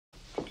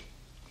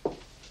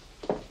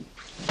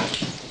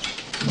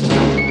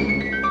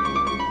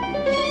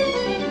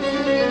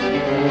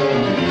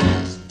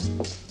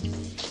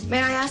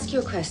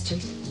question.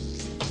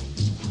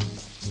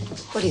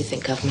 What do you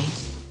think of me?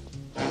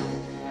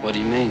 What do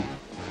you mean?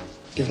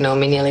 You've known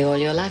me nearly all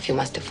your life. You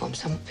must have formed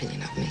some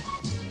opinion of me.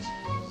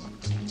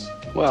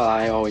 Well,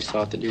 I always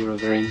thought that you were a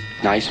very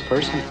nice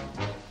person.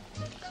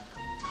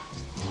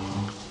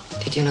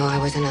 Did you know I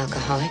was an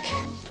alcoholic?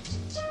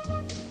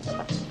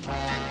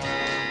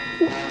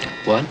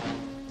 What?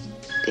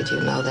 Did you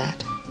know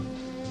that?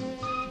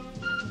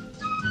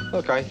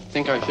 Look, I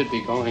think I should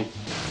be going.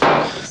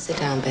 Sit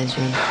down,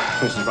 Benjamin.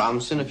 Mrs.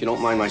 Robinson, if you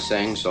don't mind my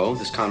saying so,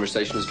 this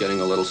conversation is getting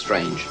a little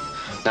strange.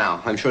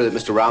 Now, I'm sure that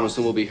Mr.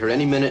 Robinson will be here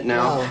any minute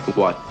now. No.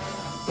 What?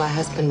 My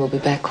husband will be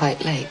back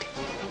quite late.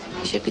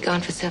 He should be gone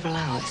for several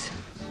hours.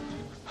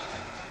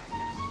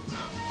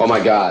 Oh,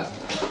 my God.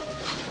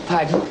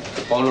 Pardon?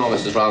 Oh, no,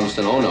 Mrs.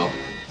 Robinson, oh, no.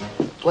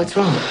 What's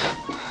wrong?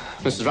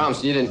 Mrs.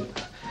 Robinson, you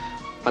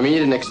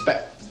didn't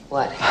expect...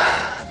 What?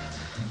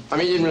 You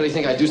didn't really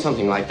think I'd do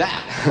something like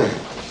that.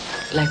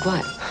 Like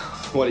what?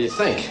 What do you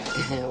think?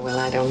 Well,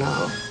 I don't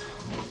know.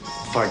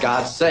 For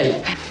God's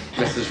sake,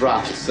 Mrs.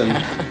 Robinson.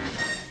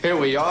 Here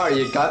we are.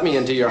 You got me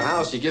into your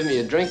house. You give me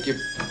a drink. You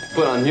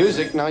put on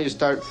music. Now you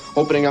start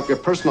opening up your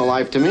personal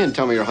life to me and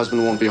tell me your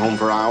husband won't be home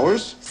for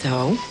hours.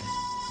 So?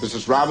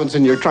 Mrs.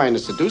 Robinson, you're trying to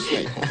seduce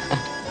me.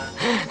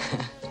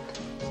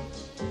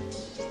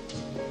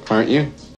 Aren't you?